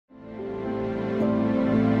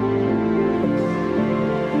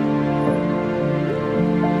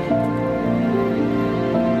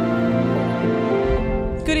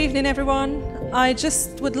evening, everyone. I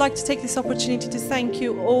just would like to take this opportunity to thank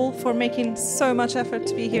you all for making so much effort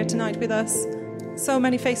to be here tonight with us. So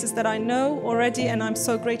many faces that I know already, and I'm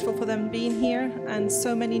so grateful for them being here, and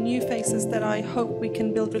so many new faces that I hope we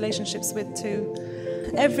can build relationships with too.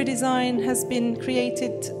 Every design has been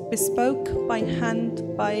created bespoke, by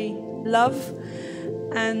hand, by love,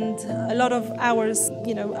 and a lot of hours,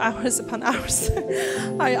 hours upon hours.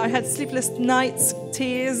 I had sleepless nights,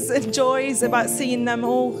 tears and joys about seeing them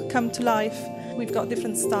all come to life. We've got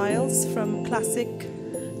different styles, from classic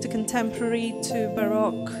to contemporary to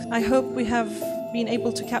baroque. I hope we have been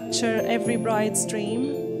able to capture every bride's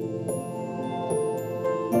dream